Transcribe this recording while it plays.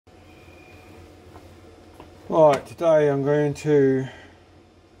Right, today I'm going to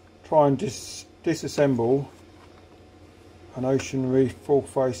try and disassemble an Ocean Reef full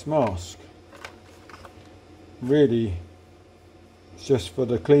face mask. Really, it's just for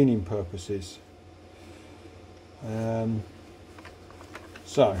the cleaning purposes.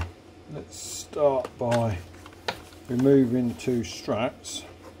 So let's start by removing the two straps.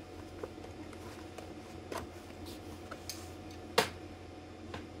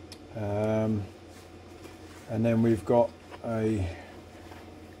 And then we've got a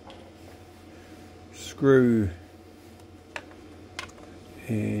screw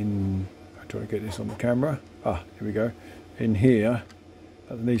in, I'm trying to get this on the camera, here we go, in here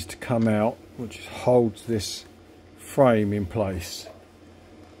that needs to come out, which holds this frame in place.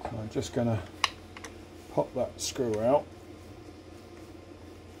 So I'm just going to pop that screw out.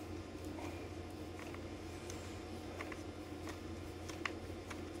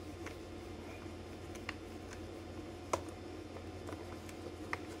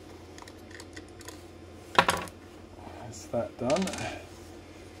 That done,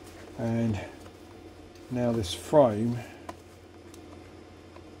 and now this frame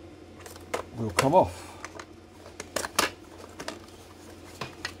will come off.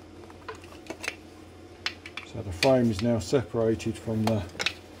 So the frame is now separated from the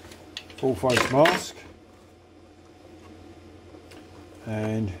full face mask,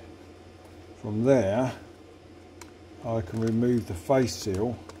 and from there I can remove the face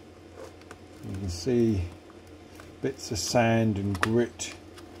seal. You can see bits of sand and grit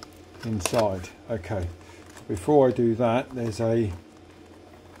inside. Okay, before I do that, there's a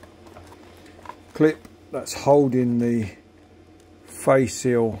clip that's holding the face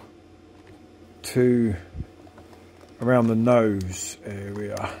seal to around the nose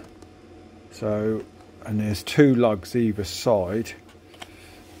area. So, and there's two lugs either side.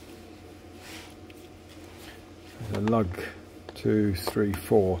 There's a lug 2, 3,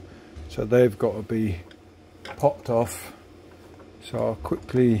 4. So they've got to be popped off, so I'll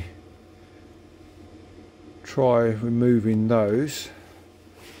quickly try removing those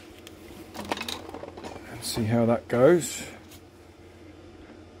and see how that goes.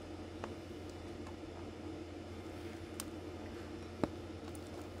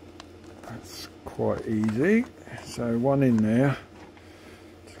 That's quite easy. So one in there,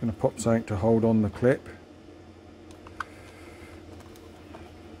 just going to pop something to hold on the clip.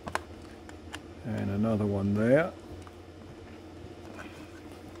 And another one there.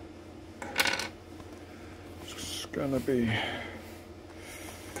 It's going to be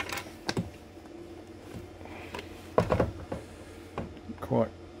quite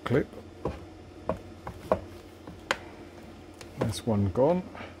clip. That's one gone.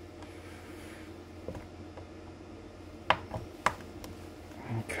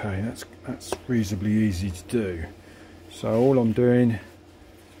 Okay, that's reasonably easy to do. So all I'm doing,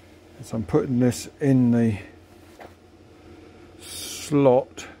 so I'm putting this in the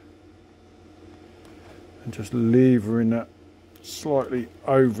slot and just levering that slightly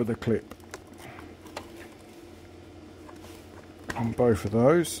over the clip on both of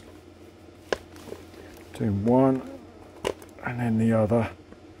those. Doing one and then the other.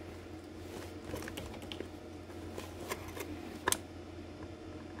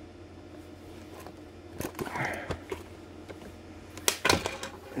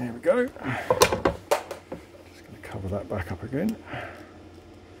 There we go. Just going to cover that back up again.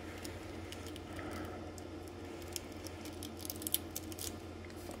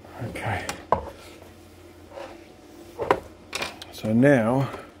 Okay. So now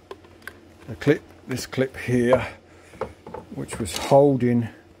this clip here, which was holding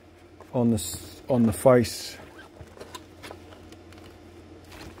on the face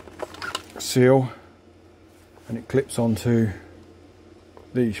seal, and it clips onto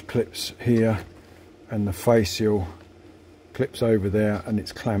these clips here, and the face seal clips over there, and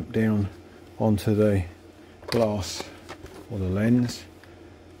it's clamped down onto the glass or the lens,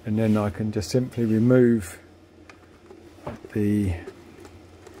 and then I can just simply remove the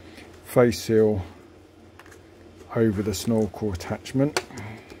face seal over the snorkel attachment,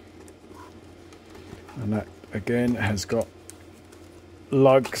 and that again has got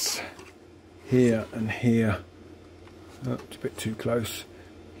lugs here and here. Oh, it's a bit too close.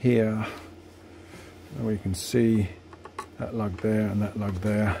 Here, and we can see that lug there and that lug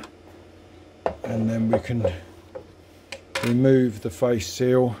there, and then we can remove the face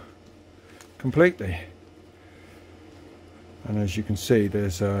seal completely. And as you can see,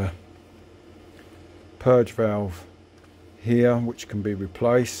 there's a purge valve here which can be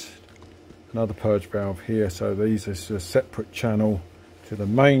replaced, another purge valve here, so these is a separate channel to the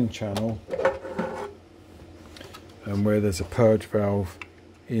main channel and where there's a purge valve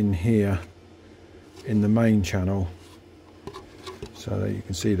in here in the main channel. So that you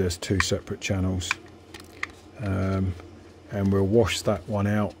can see there's two separate channels, and we'll wash that one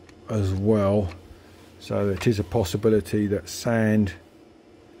out as well. So it is a possibility that sand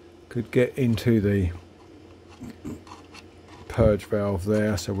could get into the purge valve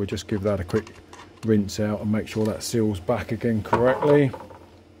there, so we'll just give that a quick rinse out and make sure that seals back again correctly.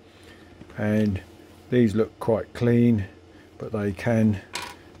 And these look quite clean, but they can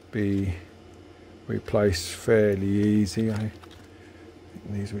be replaced fairly easy. I think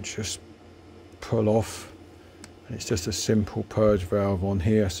these would just pull off, and it's just a simple purge valve on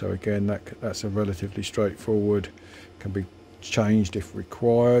here. So again, that's a relatively straightforward, can be changed if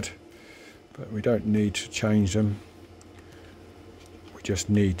required, but we don't need to change them. We just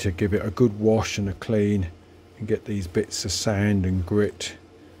need to give it a good wash and a clean and get these bits of sand and grit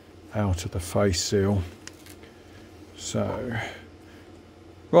out of the face seal. So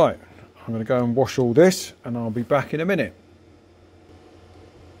right, I'm going to go and wash all this, and I'll be back in a minute.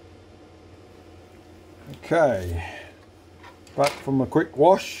 Okay, back from a quick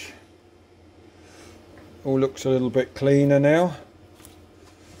wash. All looks a little bit cleaner now.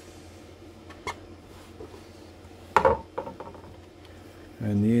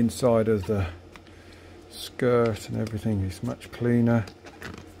 And the inside of the skirt and everything is much cleaner.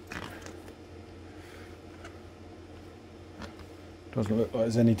 Doesn't look like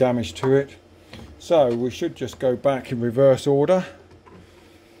there's any damage to it. So we should just go back in reverse order.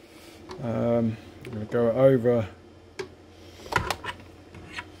 I'm going to go over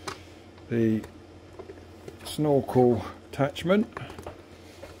the snorkel attachment.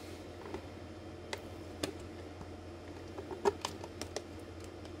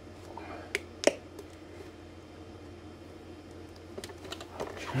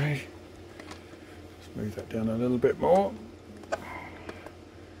 Okay, let's move that down a little bit more,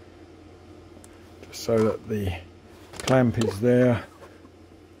 just so that the clamp is there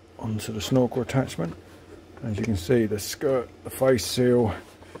onto the snorkel attachment. As you can see, the skirt, the face seal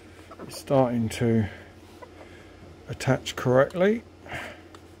is starting to attach correctly,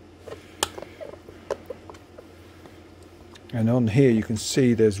 and on here you can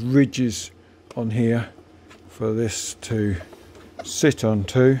see there's ridges on here for this to sit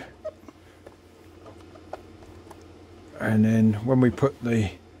onto, and then when we put the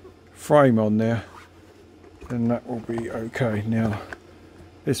frame on there, then that will be okay. Now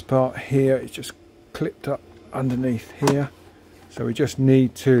this part here is just clipped up underneath here, so we just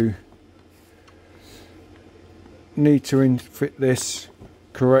need to fit this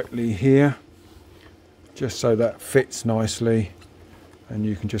correctly here, just so that fits nicely, and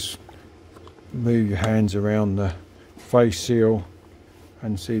you can just move your hands around the face seal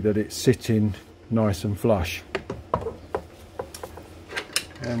and see that it's sitting nice and flush.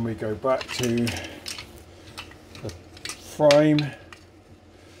 And we go back to the frame,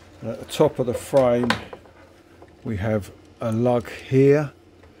 and at the top of the frame we have a lug here,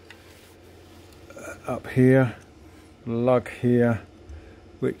 up here, lug here,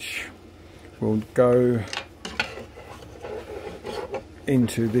 which will go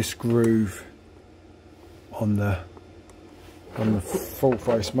into this groove on the full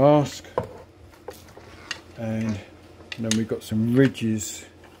face mask, and then we've got some ridges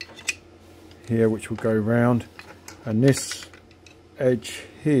here which will go round, and this edge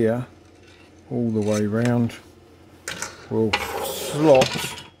here all the way round will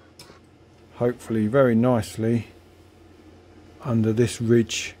slot hopefully very nicely under this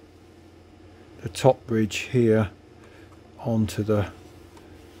ridge, the top ridge here, onto the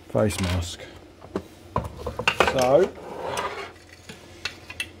face mask. So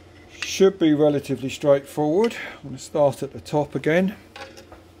should be relatively straightforward. I'm going to start at the top again,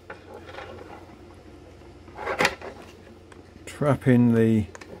 trap in the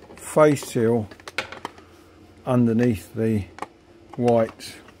face seal underneath the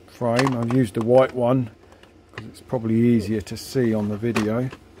white frame. I've used the white one because it's probably easier to see on the video,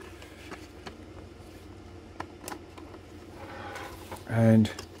 and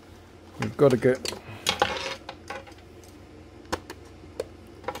we've got to get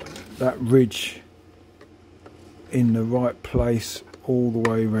that ridge in the right place all the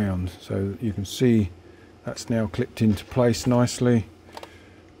way around, so you can see that's now clipped into place nicely,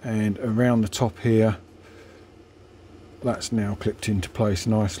 and around the top here that's now clipped into place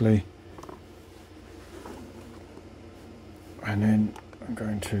nicely. And then I'm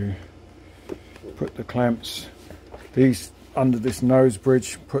going to put the clamps, these under this nose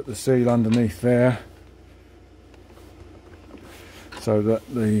bridge, put the seal underneath there, so that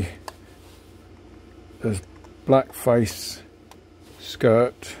the black face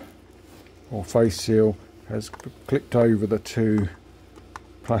skirt or face seal has clipped over the two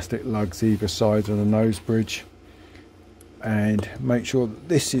plastic lugs either side of the nose bridge, and make sure that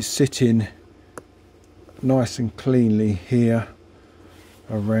this is sitting nice and cleanly here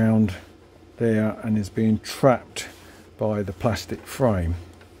around there and is being trapped by the plastic frame.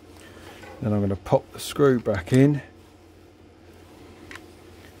 Then I'm going to pop the screw back in,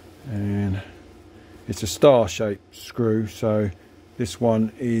 and it's a star-shaped screw, so this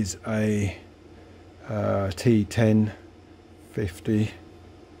one is a T10 50,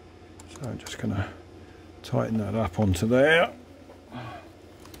 so I'm just going to tighten that up onto there.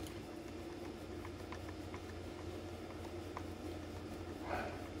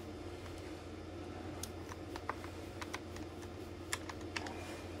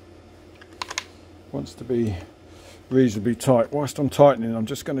 Wants to be reasonably tight. Whilst I'm tightening, I'm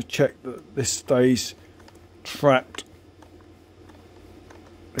just going to check that this stays trapped.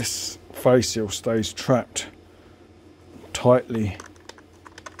 This face seal stays trapped tightly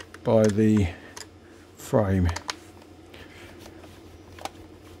by the frame.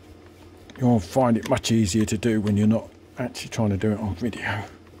 You'll find it much easier to do when you're not actually trying to do it on video.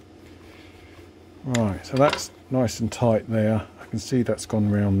 Right, so that's nice and tight there. I can see that's gone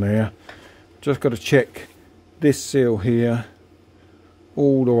round there. Just got to check this seal here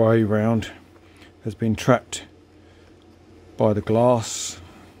all the way round has been trapped by the glass,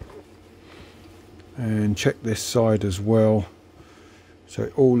 and check this side as well, so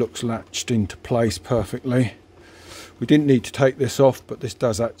it all looks latched into place perfectly. We didn't need to take this off, but this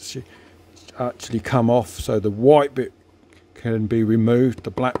does actually come off, so the white bit can be removed,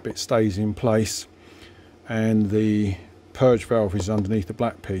 the black bit stays in place, and the purge valve is underneath the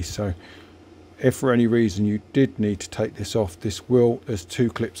black piece. So if for any reason you did need to take this off, there's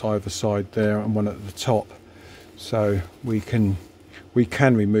two clips either side there and one at the top, so we can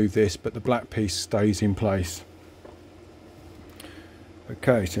remove this, but the black piece stays in place.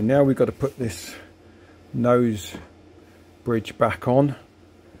 Okay, so now we've got to put this nose bridge back on,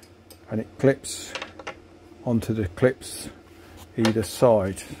 and it clips onto the clips either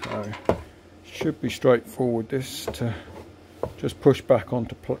side, so should be straightforward this to just push back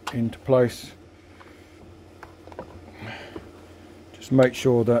into place. Just make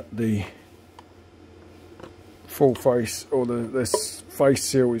sure that the full face or this face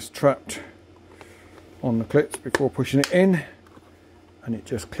seal is trapped on the clips before pushing it in, and it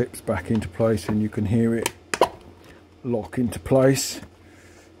just clips back into place, and you can hear it lock into place.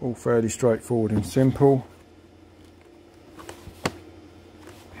 All fairly straightforward and simple.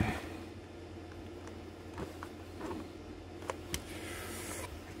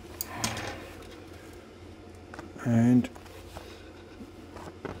 And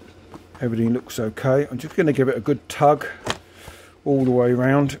everything looks okay. I'm just going to give it a good tug all the way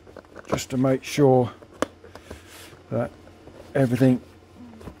around just to make sure that everything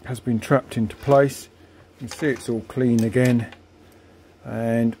has been trapped into place. You can see it's all clean again,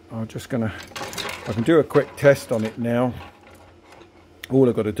 and I can do a quick test on it now. All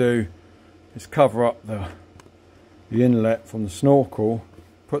I've got to do is cover up the inlet from the snorkel,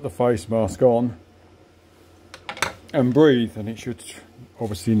 put the face mask on and breathe, and it should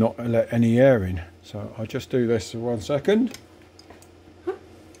obviously not let any air in. So I'll just do this for 1 second.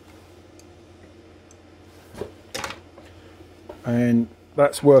 And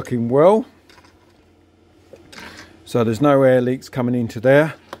that's working well. So there's no air leaks coming into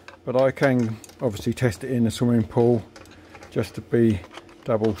there, but I can obviously test it in the swimming pool just to be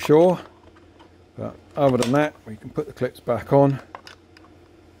double sure. But other than that, we can put the clips back on,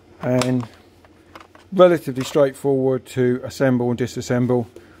 and relatively straightforward to assemble and disassemble.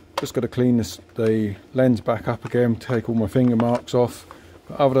 Just got to clean the lens back up again, take all my finger marks off.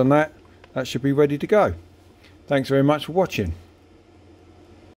 But other than that, that should be ready to go. Thanks very much for watching.